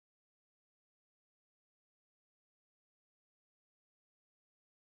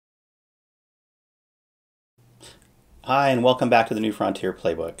Hi, and welcome back to the New Frontier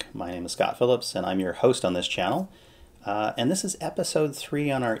Playbook. My name is Scott Phillips, and I'm your host on this channel. And this is episode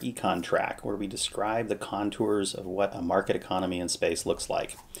 3 on our ECON track, where we describe the contours of what a market economy in space looks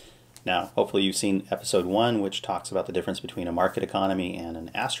like. Now, hopefully you've seen episode 1, which talks about the difference between a market economy and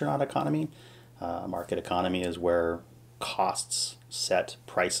an astronaut economy. A market economy is where costs set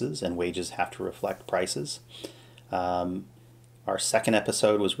prices and wages have to reflect prices. Our second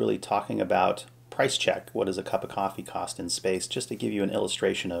episode was really talking about price check. What does a cup of coffee cost in space? Just to give you an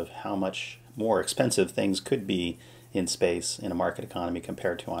illustration of how much more expensive things could be in space in a market economy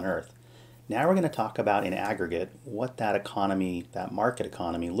compared to on Earth. Now we're going to talk about in aggregate what that economy, that market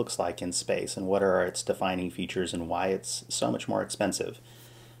economy, looks like in space and what are its defining features and why it's so much more expensive.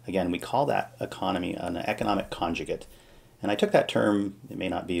 Again, we call that economy an economic conjugate. And I took that term, it may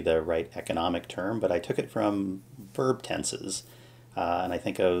not be the right economic term, but I took it from verb tenses. And I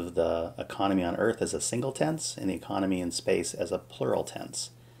think of the economy on Earth as a single tense and the economy in space as a plural tense.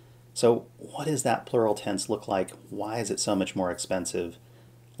 So what does that plural tense look like? Why is it so much more expensive?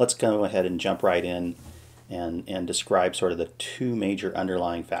 Let's go ahead and jump right in and describe sort of the two major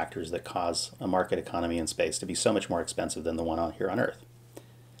underlying factors that cause a market economy in space to be so much more expensive than the one on here on Earth.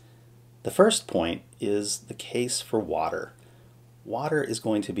 The first point is the case for water. Water is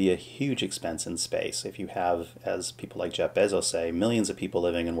going to be a huge expense in space if you have, as people like Jeff Bezos say, millions of people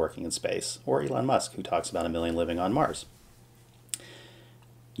living and working in space, or Elon Musk, who talks about 1 million living on Mars.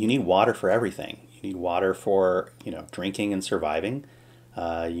 You need water for everything. You need water for, drinking and surviving.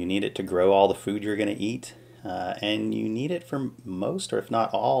 You need it to grow all the food you're going to eat. And you need it for most, or if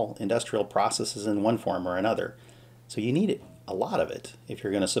not all, industrial processes in one form or another. So you need it, a lot of it, if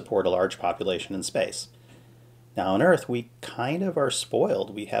you're going to support a large population in space. Now on Earth, we kind of are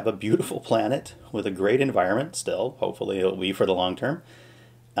spoiled. We have a beautiful planet with a great environment still. Hopefully it'll be for the long term.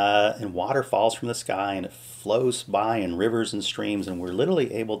 And water falls from the sky and it flows by in rivers and streams, and we're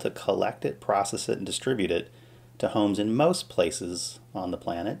literally able to collect it, process it, and distribute it to homes in most places on the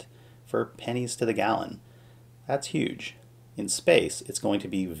planet for pennies to the gallon. That's huge. In space, it's going to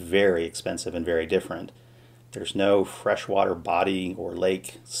be very expensive and very different. There's no freshwater body or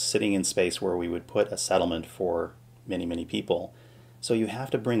lake sitting in space where we would put a settlement for many, many people. So you have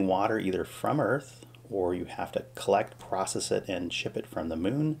to bring water either from Earth, or you have to collect, process it, and ship it from the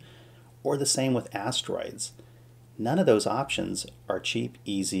moon, or the same with asteroids. None of those options are cheap,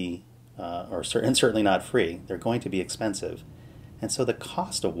 easy, and certainly not free. They're going to be expensive. And so the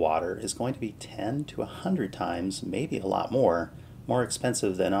cost of water is going to be 10 to 100 times, maybe a lot more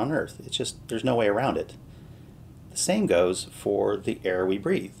expensive than on Earth. It's just, there's no way around it. The same goes for the air we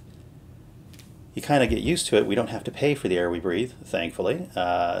breathe. You kind of get used to it. We don't have to pay for the air we breathe, thankfully.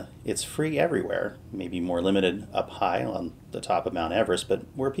 It's free everywhere, maybe more limited up high on the top of Mount Everest, but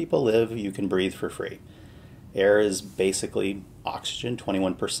where people live, you can breathe for free. Air is basically oxygen,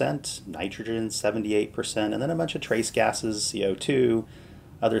 21%, nitrogen, 78%, and then a bunch of trace gases, CO2,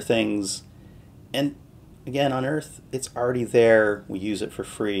 other things. And again, on Earth, it's already there. We use it for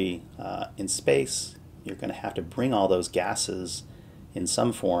free. In space, you're going to have to bring all those gases in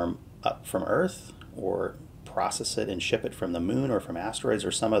some form up from Earth, or process it and ship it from the moon or from asteroids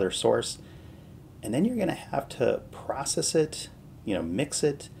or some other source. And then you're going to have to process it, mix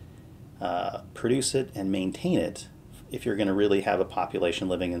it, produce it, and maintain it if you're going to really have a population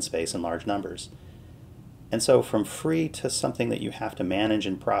living in space in large numbers. And so from free to something that you have to manage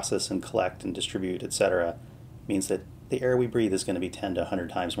and process and collect and distribute, etc., means that the air we breathe is going to be 10 to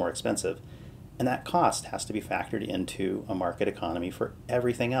 100 times more expensive. And that cost has to be factored into a market economy for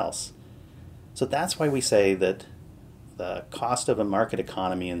everything else. So that's why we say that the cost of a market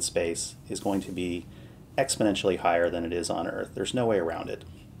economy in space is going to be exponentially higher than it is on Earth. There's no way around it.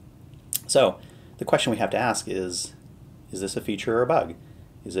 So the question we have to ask is this a feature or a bug?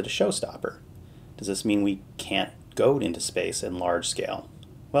 Is it a showstopper? Does this mean we can't go into space in large scale?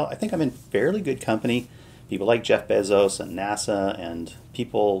 Well, I think I'm in fairly good company. People like Jeff Bezos and NASA and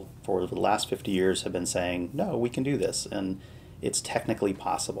people for the last 50 years have been saying, no, we can do this, and it's technically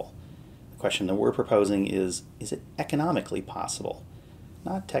possible. The question that we're proposing is it economically possible?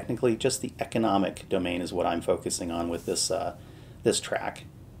 Not technically, just the economic domain is what I'm focusing on with this track.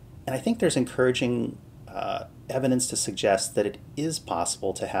 And I think there's encouraging evidence to suggest that it is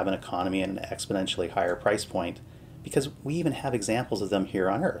possible to have an economy at an exponentially higher price point, because we even have examples of them here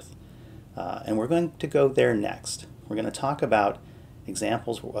on Earth. And we're going to go there next. We're going to talk about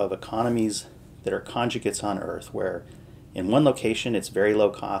examples of economies that are conjugates on Earth, where in one location it's very low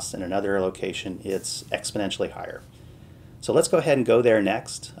cost, and in another location it's exponentially higher. So let's go ahead and go there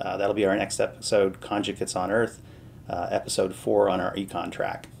next. That'll be our next episode, Conjugates on Earth, episode 4 on our Econ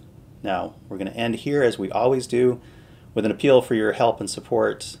track. Now, we're going to end here as we always do with an appeal for your help and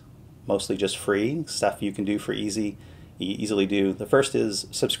support, mostly just free, stuff you can do for easily do. The first is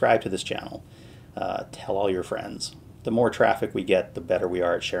subscribe to this channel. Tell all your friends. The more traffic we get, the better we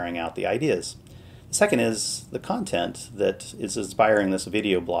are at sharing out the ideas. The second is the content that is inspiring this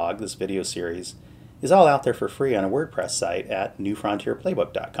video blog, this video series, is all out there for free on a WordPress site at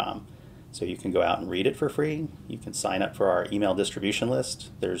newfrontierplaybook.com. So you can go out and read it for free. You can sign up for our email distribution list.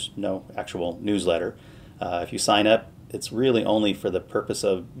 There's no actual newsletter. If you sign up, it's really only for the purpose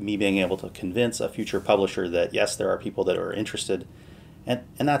of me being able to convince a future publisher that yes, there are people that are interested, and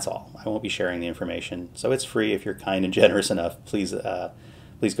that's all. I won't be sharing the information. So it's free. If you're kind and generous enough, please go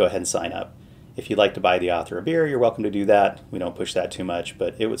ahead and sign up. If you'd like to buy the author a beer, you're welcome to do that. We don't push that too much,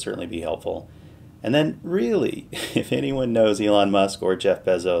 but it would certainly be helpful. And then really, if anyone knows Elon Musk or Jeff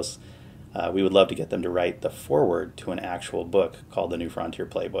Bezos, we would love to get them to write the foreword to an actual book called The New Frontier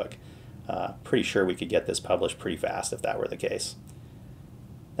Playbook. Pretty sure we could get this published pretty fast if that were the case.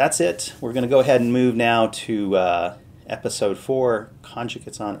 That's it. We're going to go ahead and move now to Episode 4,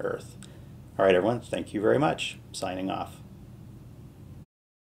 Conjugates on Earth. All right, everyone. Thank you very much. Signing off.